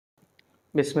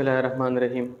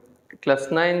बिस्मिल्लाहिर्रहमानिर्रहीम class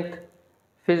 9th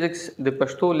physics د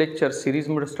پښتو لیکچر سیریز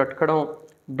موږ سٹارټ کړو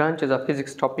برانچز اف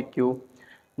فزکس ټاپک کیو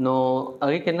نو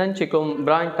هغه کې نن چې کوم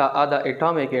برانچ تا ادا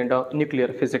اټامیک اینڈ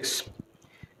نیوکلیر فزکس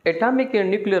اټامیک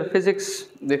اینڈ نیوکلیر فزکس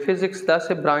د فزکس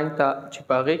داسې برانچ تا چې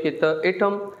پاغه کې ته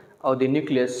اټم او د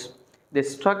نیوکلیس د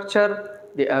سټرکچر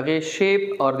د هغه شیپ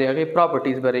او د هغه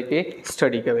پراپرټیز باره کې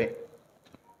سټڈی کوي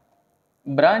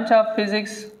برانچ اف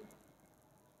فزکس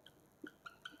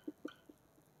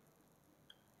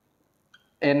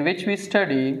in which we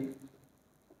study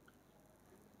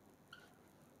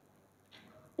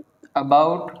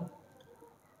about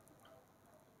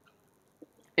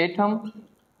atom,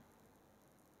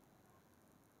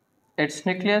 its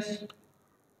nucleus,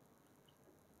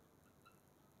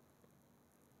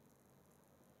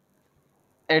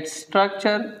 its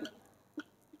structure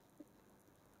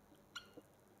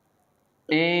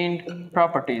and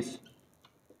properties.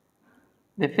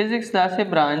 د فزکس داسې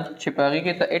برانچ چې په هغې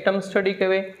کې ته اټم سټډي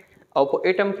کوي او په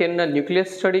اټم کې نه نیوکلیس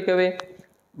سټډي کوي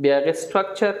بیا هغې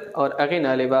سټرکچر او هغې نه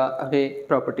علاوه هغې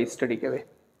پراپرټي سټډي کوي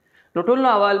نو ټول نه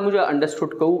اول موږ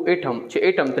انډرسټوډ کوو اټم چې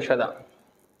اټم څه شی ده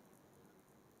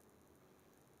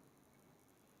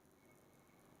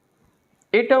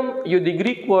اټم یو د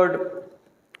ګریک ورډ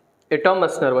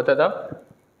اټامس نه ورته ده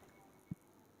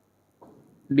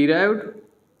derived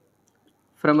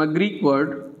from a Greek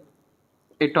word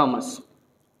atomus.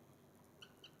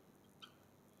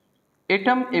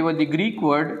 Atom एवं the Greek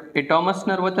word एटॉमस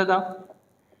नरवता दा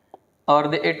और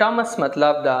द एटॉमस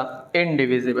मतलब दा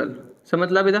इंडिविजिबल सो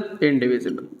मतलब है दा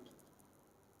इंडिविजिबल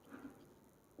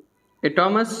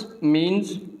एटॉमस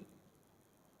मीन्स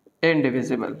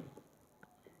इंडिविजिबल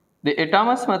द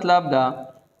एटॉमस मतलब दा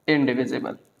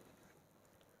इंडिविजिबल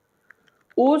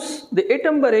उस द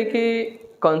एटम बरे के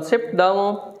कॉन्सेप्ट दावो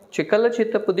चिकल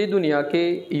चित पुदी दुनिया के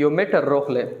यो मैटर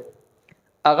रोखले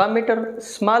आगा मीटर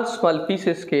स्मॉल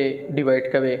पीसेस के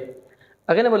डिवाइड कवे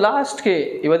अगर ना लास्ट के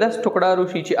ये 10 टुकड़ा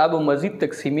रोशी ची अब मजीद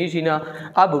तकसीमी जीना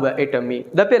अब व एटमी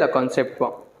द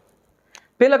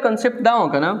पहला कॉन्सेप्ट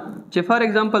दाओ का ना चे फॉर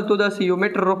एग्जांपल तो दा सी यो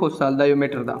मीटर रोको साल दा यो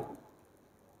मीटर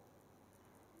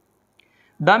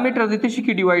दा मीटर देते शी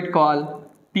की डिवाइड कॉल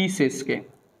पीसेस के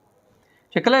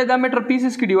चकला दा मीटर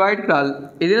पीसेस की डिवाइड कॉल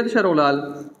इधर शरोलाल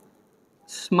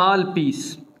स्मॉल पीस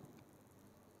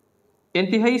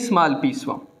इंतहाई स्मॉल पीस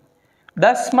वो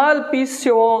दा स्मॉल पीस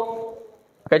से वो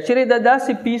कचरे दा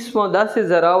दासी पीस वो दासी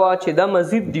जरावा चे दा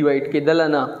मजीद डिवाइड के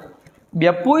दलना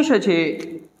बिया पोइशा चे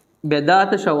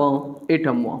बेदात शवो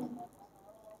एटम वो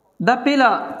दा पहला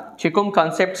चे कोम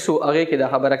कॉन्सेप्ट सो आगे के दा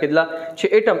खबर किदला चे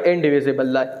एटम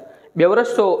इंडिविजिबल ला बिया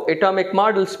वरस्तो एटॉमिक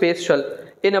मॉडल स्पेस चल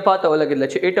इन पाता वाला किदला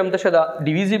चे एटम दशदा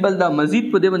डिविजिबल दा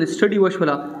मजीद पदे बन स्टडी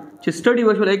वशवला चे स्टडी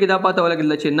वशवला के दा पाता वाला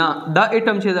किदला चे ना दा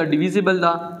एटम चे दा डिविजिबल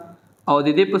दा और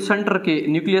दे पर सेंटर के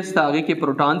न्यूक्लियस था आगे के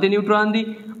प्रोटॉन ते न्यूट्रॉन दी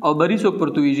और बरीसो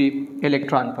परतुईजी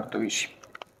इलेक्ट्रॉन परतुईजी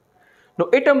नो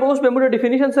एटम बोस में मुझे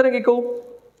डेफिनेशन सर के को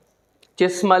चे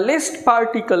smallest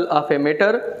particle of a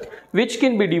matter which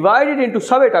can be divided into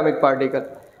सब एटॉमिक पार्टिकल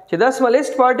चे द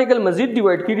स्मॉलेस्ट पार्टिकल मजीद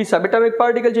डिवाइड की सब एटॉमिक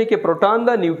पार्टिकल जे के प्रोटॉन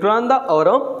दा न्यूट्रॉन दा और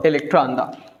इलेक्ट्रॉन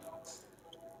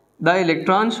दा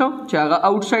इलेक्ट्रॉन शो चागा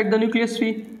आउटसाइड द न्यूक्लियस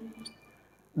वी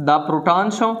दा प्रोटॉन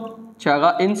शो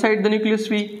चागा इनसाइड द न्यूक्लियस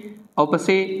वी और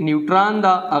पसे न्यूट्रॉन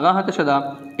दा आगा हत शदा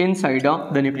इनसाइड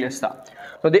द न्यूक्लियस दा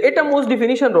तो द एटम मोस्ट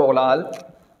डेफिनेशन रोगलाल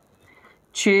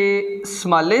चे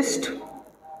smallest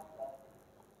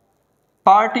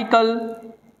particle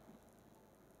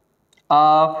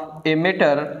of a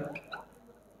matter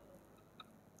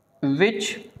which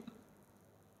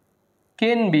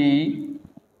can be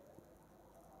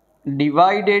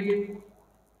divided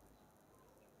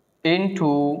into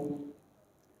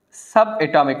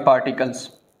subatomic particles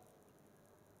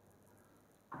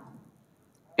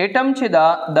atom चे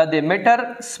दा दे मैटर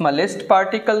स्मॉलेस्ट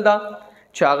पार्टिकल दा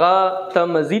चागा त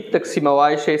मजीद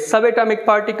तकसीमवाय शे सब एटॉमिक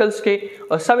पार्टिकल्स के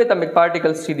और सब एटॉमिक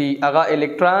पार्टिकल्स सी दी आगा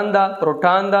इलेक्ट्रॉन दा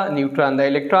प्रोटॉन दा न्यूट्रॉन दा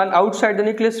electron outside the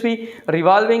nucleus we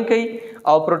revolving कई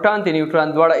और प्रोटॉन ते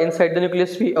न्यूट्रॉन द्वारा इनसाइड द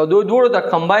न्यूक्लियस वी और दो दा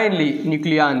कंबाइनली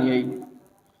न्यूक्लियन यही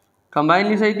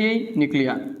कंबाइनली सही थी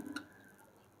न्यूक्लियन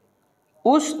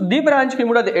उस दी ब्रांच की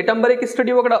मुड़ा दे एटम बरे की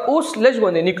स्टडी वगड़ा उस लेज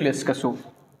बने न्यूक्लियस कसो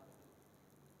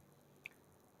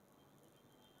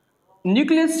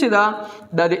न्यूक्लियस चे दा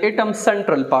द एटम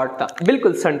सेंट्रल पार्ट था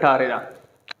बिल्कुल सेंटर है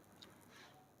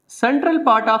central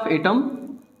part of atom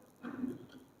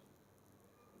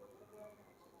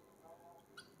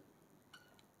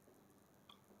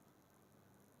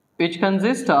which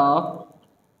consists of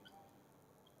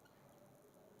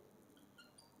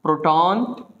proton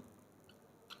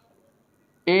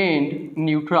and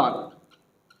neutron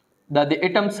دا د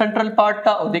اټم سنټرل پارت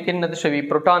ته او د کې نه شوي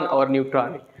پروټون او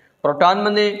نیوټران پروټون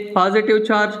باندې پازیټیو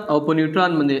چارج او په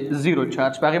نیوټران باندې زیرو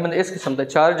چارج په هغه باندې اس قسم د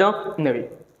چارج نه وي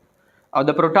او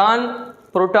د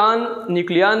پروټون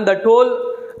نیوکلیان د ټول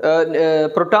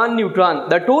پروټون نیوټران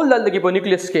د ټول د په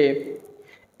نیوکلیس کې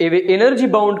ایوه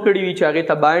انرژي باوند کړي وي چې هغه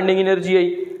ته بایندینګ انرژي ای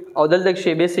او دلته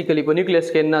شی بیسیکلی په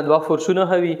نیوکلیس کې نه دوا فورسونه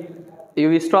هوي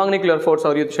یو سترونګ نیوکلیر فورس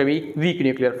او یو شوی ویک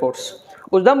نیوکلیر فورس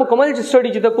اوس دا مکمل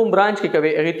سټډي چې د کوم برانچ کې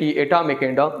کوي هغه تی اټامک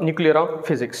اینڈ نیوکلیر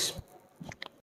فزکس